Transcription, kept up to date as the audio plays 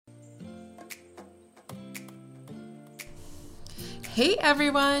Hey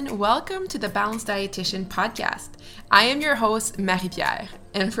everyone, welcome to the Balanced Dietitian podcast. I am your host, Marie-Pierre,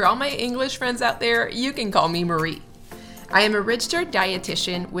 and for all my English friends out there, you can call me Marie. I am a registered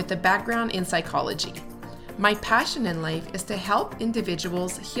dietitian with a background in psychology. My passion in life is to help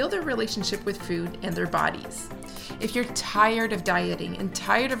individuals heal their relationship with food and their bodies. If you're tired of dieting and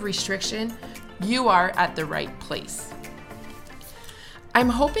tired of restriction, you are at the right place. I'm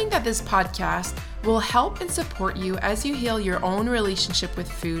hoping that this podcast will help and support you as you heal your own relationship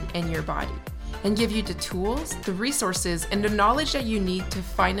with food and your body, and give you the tools, the resources, and the knowledge that you need to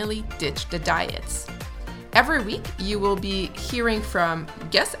finally ditch the diets. Every week, you will be hearing from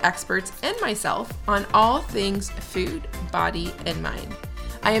guest experts and myself on all things food, body, and mind.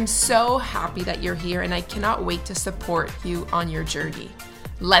 I am so happy that you're here, and I cannot wait to support you on your journey.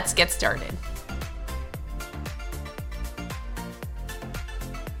 Let's get started.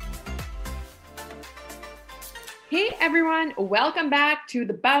 Hey everyone, welcome back to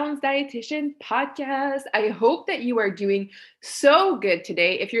the Balanced Dietitian podcast. I hope that you are doing so good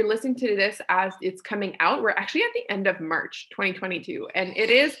today. If you're listening to this as it's coming out, we're actually at the end of March 2022, and it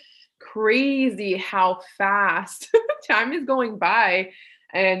is crazy how fast time is going by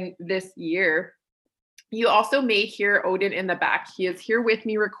in this year. You also may hear Odin in the back. He is here with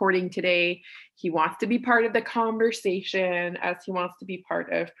me recording today. He wants to be part of the conversation as he wants to be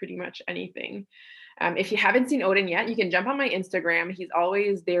part of pretty much anything. If you haven't seen Odin yet, you can jump on my Instagram. He's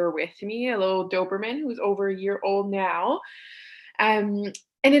always there with me, a little Doberman who's over a year old now. And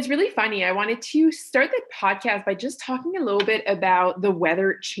it's really funny. I wanted to start the podcast by just talking a little bit about the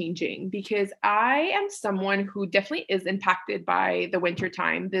weather changing, because I am someone who definitely is impacted by the winter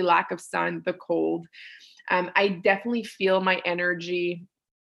time, the lack of sun, the cold. I definitely feel my energy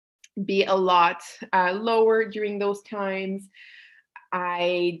be a lot lower during those times.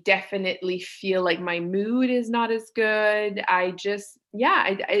 I definitely feel like my mood is not as good.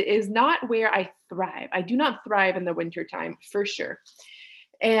 It is not where I thrive. I do not thrive in the wintertime for sure.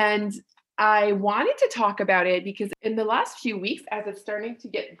 And I wanted to talk about it because in the last few weeks, as it's starting to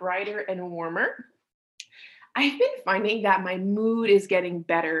get brighter and warmer, I've been finding that my mood is getting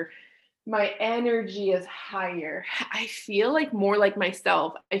better. My energy is higher. I feel like more like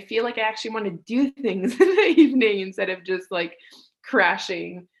myself. I feel like I actually want to do things in the evening instead of just like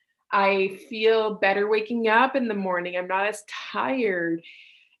crashing. I feel better waking up in the morning. I'm not as tired.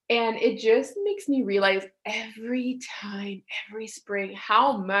 And it just makes me realize every time, every spring,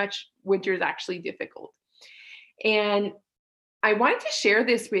 how much winter is actually difficult. And I wanted to share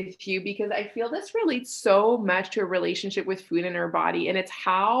this with you because I feel this relates so much to a relationship with food in our body. And it's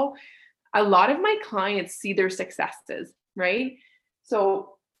how a lot of my clients see their successes, right?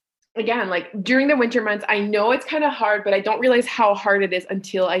 So again, like during the winter months, I know it's kind of hard, but I don't realize how hard it is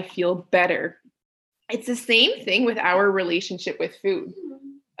until I feel better. It's the same thing with our relationship with food.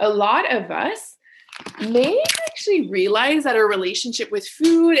 A lot of us may actually realize that our relationship with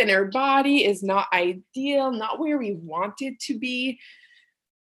food and our body is not ideal, not where we want it to be,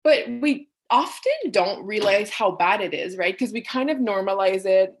 but we often don't realize how bad it is, right? Because we kind of normalize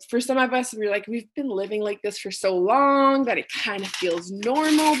it. For some of us, we're like, we've been living like this for so long that it kind of feels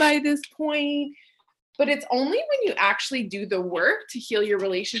normal by this point. But it's only when you actually do the work to heal your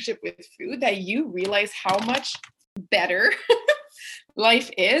relationship with food that you realize how much better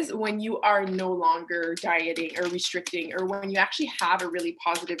life is when you are no longer dieting or restricting, or when you actually have a really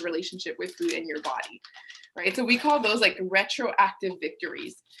positive relationship with food in your body, right? So we call those like retroactive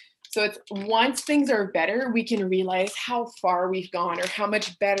victories. So it's once things are better, we can realize how far we've gone or how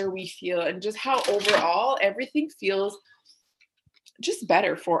much better we feel, and just how overall everything feels just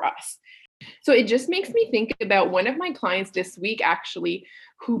better for us. So it just makes me think about one of my clients this week, actually,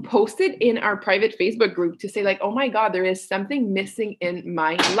 who posted in our private Facebook group to say like, oh my God, there is something missing in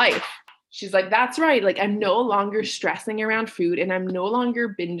my life. She's like, that's right. Like, I'm no longer stressing around food, and I'm no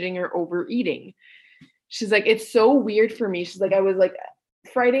longer binging or overeating. She's like, it's so weird for me. She's like, I was like,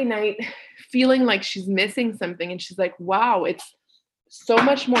 Friday night feeling like she's missing something. And she's like, wow, it's so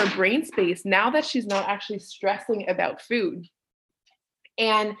much more brain space now that she's not actually stressing about food.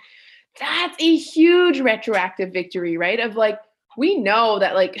 And that's a huge retroactive victory, right? Of like, we know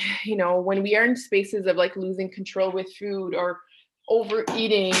that like, when we are in spaces of like losing control with food or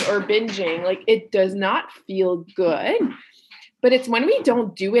overeating or binging, like it does not feel good. But it's when we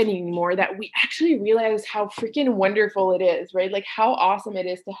don't do it anymore that we actually realize how freaking wonderful it is, right? Like how awesome it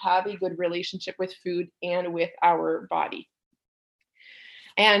is to have a good relationship with food and with our body.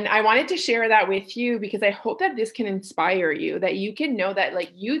 And I wanted to share that with you because I hope that this can inspire you, that you can know that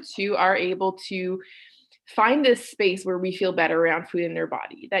like you too are able to find this space where we feel better around food in their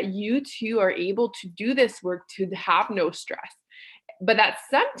body, that you too are able to do this work to have no stress. but that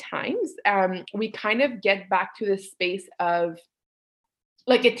sometimes we kind of get back to this space of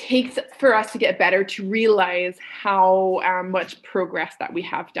like it takes for us to get better to realize how much progress that we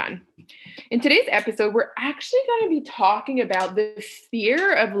have done. In today's episode, we're actually going to be talking about the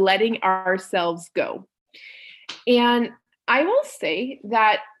fear of letting ourselves go. And I will say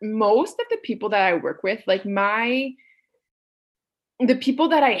that most of the people that I work with, like the people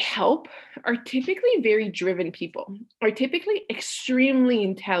that I help are typically very driven people, are typically extremely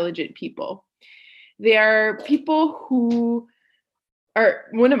intelligent people. They are people who are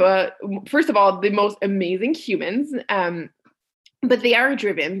first of all, the most amazing humans. But they are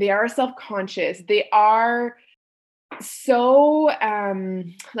driven, they are self-conscious, they are so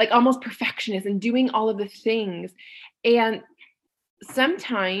like almost perfectionist and doing all of the things. And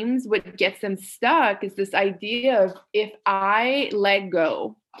sometimes what gets them stuck is this idea of if I let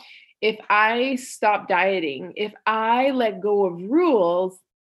go, if I stop dieting, if I let go of rules,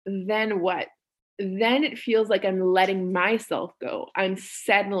 then what? Then it feels like I'm letting myself go. I'm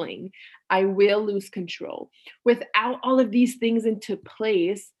settling. I will lose control. Without all of these things into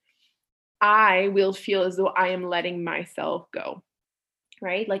place, I will feel as though I am letting myself go.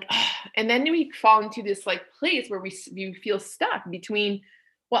 Right? Like, and then we fall into this like place where we feel stuck between,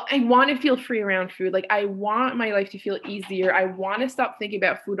 well, I want to feel free around food. Like, I want my life to feel easier. I want to stop thinking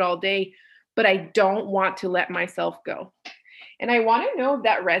about food all day, but I don't want to let myself go. And I want to know if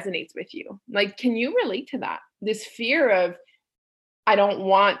that resonates with you. Like, can you relate to that? This fear of, I don't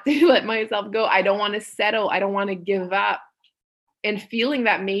want to let myself go. I don't want to settle. I don't want to give up. And feeling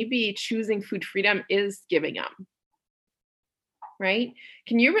that maybe choosing food freedom is giving up. Right?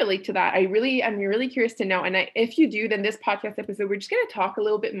 Can you relate to that? I'm really curious to know. And if you do, then this podcast episode, we're just going to talk a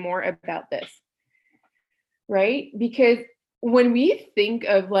little bit more about this. Right? Because when we think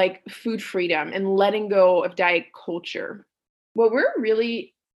of like food freedom and letting go of diet culture, what we're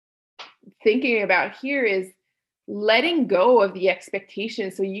really thinking about here is letting go of the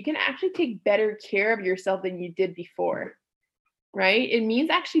expectations so you can actually take better care of yourself than you did before, right? It means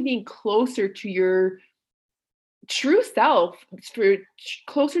actually being closer to your true self,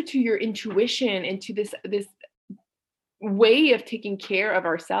 closer to your intuition and to this way of taking care of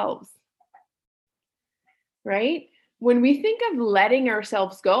ourselves, right? When we think of letting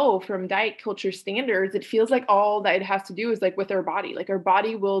ourselves go from diet culture standards, it feels like all that it has to do is like with our body. Like our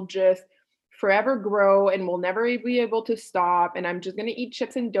body will just forever grow and we'll never be able to stop. And I'm just going to eat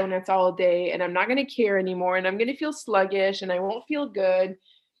chips and donuts all day and I'm not going to care anymore. And I'm going to feel sluggish and I won't feel good.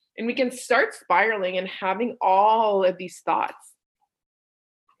 And we can start spiraling and having all of these thoughts,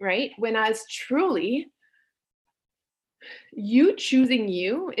 right? When as truly, you choosing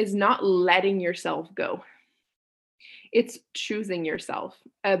you is not letting yourself go. It's choosing yourself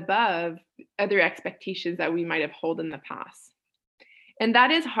above other expectations that we might have held in the past. And that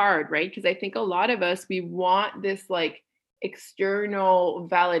is hard, right? Because I think a lot of us, we want this like external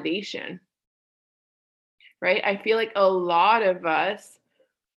validation, right? I feel like a lot of us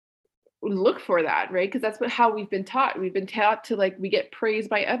look for that, right? Because that's how we've been taught. We've been taught to like, we get praised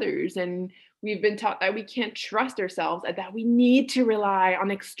by others and we've been taught that we can't trust ourselves and that we need to rely on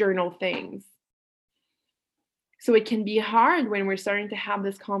external things. So it can be hard when we're starting to have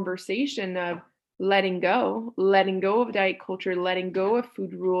this conversation of letting go of diet culture, letting go of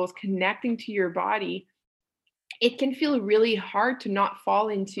food rules, connecting to your body. It can feel really hard to not fall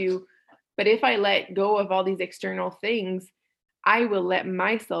into, but if I let go of all these external things, I will let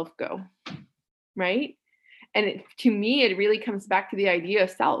myself go, right? And to me, it really comes back to the idea of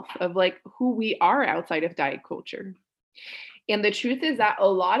self, of like who we are outside of diet culture. And the truth is that a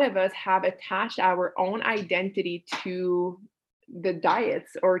lot of us have attached our own identity to the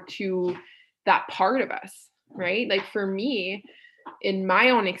diets or to that part of us, right? Like for me, in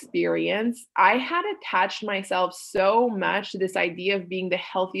my own experience, I had attached myself so much to this idea of being the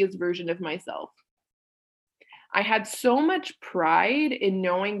healthiest version of myself. I had so much pride in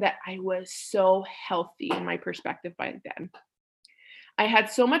knowing that I was so healthy in my perspective by then. I had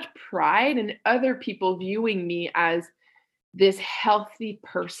so much pride in other people viewing me as this healthy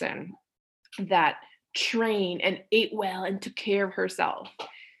person that trained and ate well and took care of herself.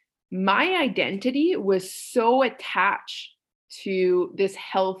 My identity was so attached to this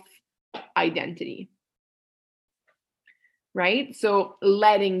health identity, right? So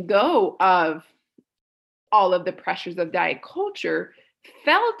letting go of all of the pressures of diet culture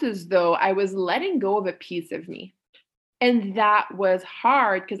felt as though I was letting go of a piece of me. And that was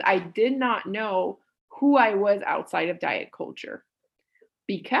hard because I did not know who I was outside of diet culture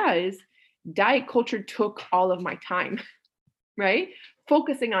because diet culture took all of my time, right?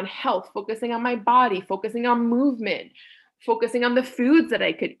 Focusing on health, focusing on my body, focusing on movement, focusing on the foods that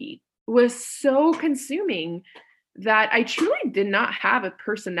I could eat was so consuming that I truly did not have a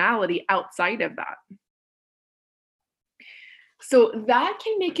personality outside of that. So that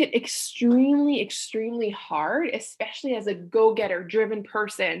can make it extremely, extremely hard, especially as a go getter, driven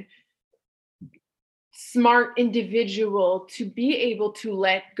person, smart individual, to be able to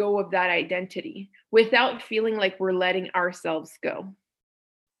let go of that identity without feeling like we're letting ourselves go.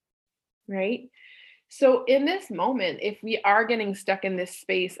 Right. So, in this moment, if we are getting stuck in this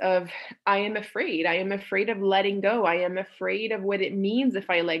space of, I am afraid of letting go, I am afraid of what it means if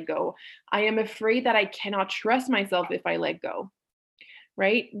I let go, I am afraid that I cannot trust myself if I let go,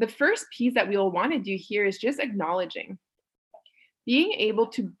 right? The first piece that we'll want to do here is just acknowledging, being able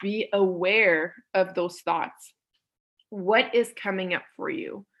to be aware of those thoughts. What is coming up for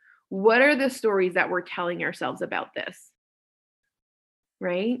you? What are the stories that we're telling ourselves about this,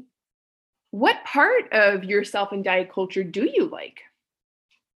 right? What part of yourself and diet culture do you like?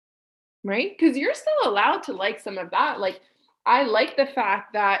 Right? Because you're still allowed to like some of that. Like, I like the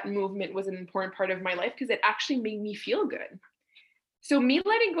fact that movement was an important part of my life because it actually made me feel good. So, me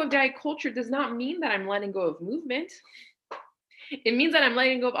letting go of diet culture does not mean that I'm letting go of movement. It means that I'm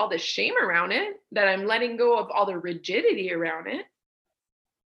letting go of all the shame around it, that I'm letting go of all the rigidity around it,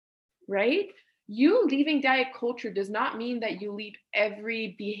 right? You leaving diet culture does not mean that you leave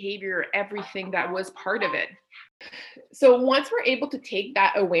every behavior, everything that was part of it. So once we're able to take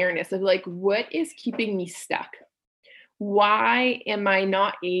that awareness of like, what is keeping me stuck? Why am I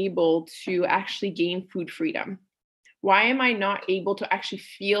not able to actually gain food freedom? Why am I not able to actually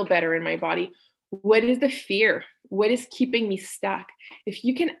feel better in my body? What is the fear? What is keeping me stuck? If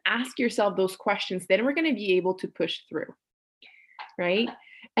you can ask yourself those questions, then we're going to be able to push through, right?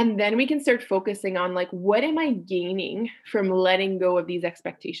 And then we can start focusing on like, what am I gaining from letting go of these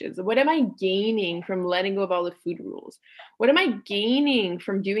expectations? What am I gaining from letting go of all the food rules? What am I gaining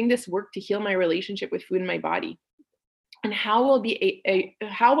from doing this work to heal my relationship with food in my body? And how will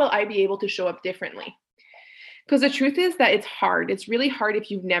I be able to show up differently? Because the truth is that it's hard. It's really hard if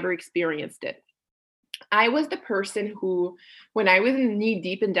you've never experienced it. I was the person who, when I was knee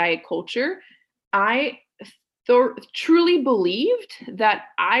deep in diet culture, I truly believed that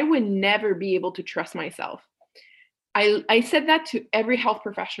I would never be able to trust myself. I said that to every health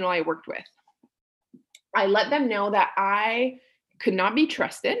professional I worked with. I let them know that I could not be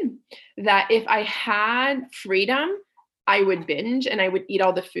trusted, that if I had freedom, I would binge and I would eat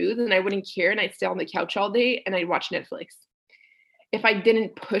all the food and I wouldn't care and I'd stay on the couch all day and I'd watch Netflix. If I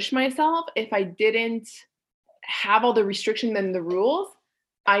didn't push myself, if I didn't have all the restrictions and the rules,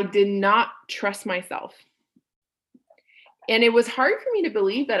 I did not trust myself. And it was hard for me to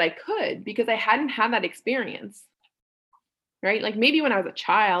believe that I could because I hadn't had that experience, right? Like maybe when I was a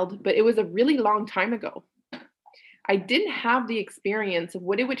child, but it was a really long time ago. I didn't have the experience of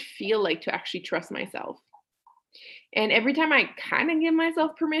what it would feel like to actually trust myself. And every time I kind of give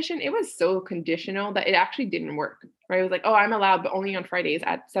myself permission, it was so conditional that it actually didn't work, right? It was like, oh, I'm allowed, but only on Fridays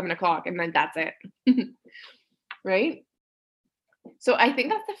at 7 o'clock. And then that's it, right? So I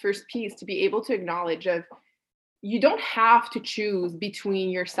think that's the first piece, to be able to acknowledge of, you don't have to choose between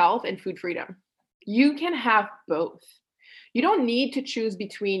yourself and food freedom. You can have both. You don't need to choose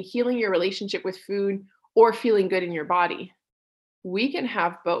between healing your relationship with food or feeling good in your body. We can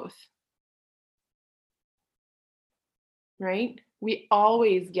have both, right? We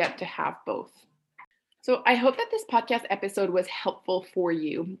always get to have both. So I hope that this podcast episode was helpful for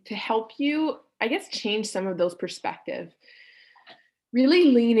you, to help you, I guess, change some of those perspectives.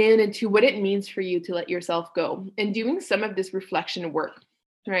 Really lean in into what it means for you to let yourself go and doing some of this reflection work,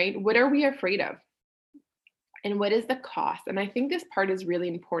 right? What are we afraid of? And what is the cost? And I think this part is really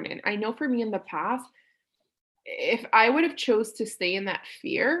important. I know for me in the past, if I would have chose to stay in that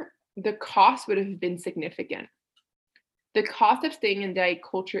fear, the cost would have been significant. The cost of staying in diet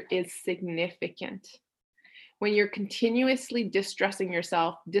culture is significant. When you're continuously distressing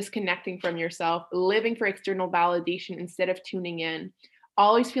yourself, disconnecting from yourself, living for external validation instead of tuning in,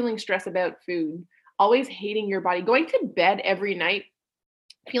 always feeling stress about food, always hating your body, going to bed every night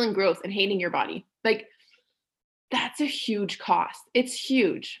feeling gross and hating your body. Like, that's a huge cost. It's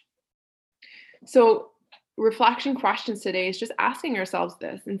huge. So, reflection questions today is just asking ourselves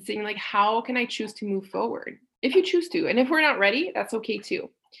this and seeing, like, how can I choose to move forward? If you choose to. And if we're not ready, that's okay too.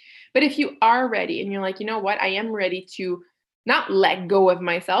 But if you are ready and you're like, you know what, I am ready to not let go of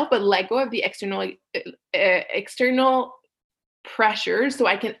myself, but let go of the external pressures so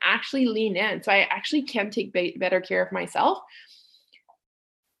I can actually lean in, so I actually can take better care of myself.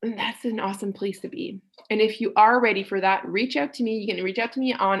 And that's an awesome place to be. And if you are ready for that, reach out to me. You can reach out to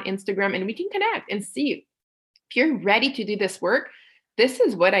me on Instagram and we can connect and see If you're ready to do this work, this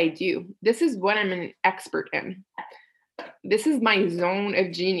is what I do. This is what I'm an expert in. This is my zone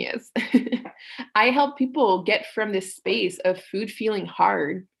of genius. I help people get from this space of food feeling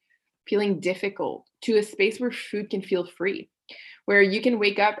hard, feeling difficult, to a space where food can feel free, where you can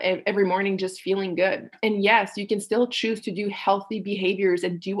wake up every morning just feeling good. And yes, you can still choose to do healthy behaviors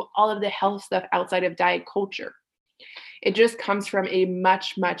and do all of the health stuff outside of diet culture. It just comes from a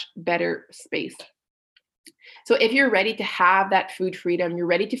much, much better space. So if you're ready to have that food freedom, you're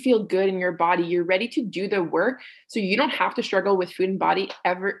ready to feel good in your body, you're ready to do the work so you don't have to struggle with food and body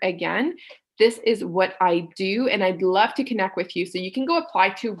ever again, this is what I do. And I'd love to connect with you. So you can go apply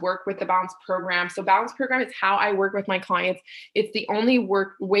to work with the Balance Program. So Balance Program is how I work with my clients. It's the only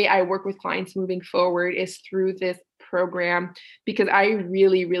way I work with clients moving forward is through this program, because I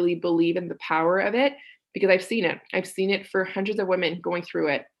really, really believe in the power of it, because I've seen it. I've seen it for hundreds of women going through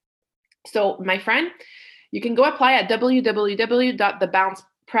it. So my friend, you can go apply at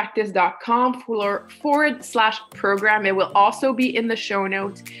www.thebalancepractice.com/program. It will also be in the show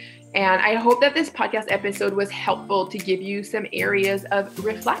notes. And I hope that this podcast episode was helpful to give you some areas of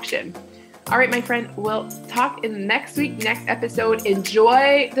reflection. All right, my friend, we'll talk in next week, next episode.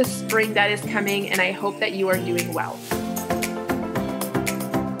 Enjoy the spring that is coming, and I hope that you are doing well.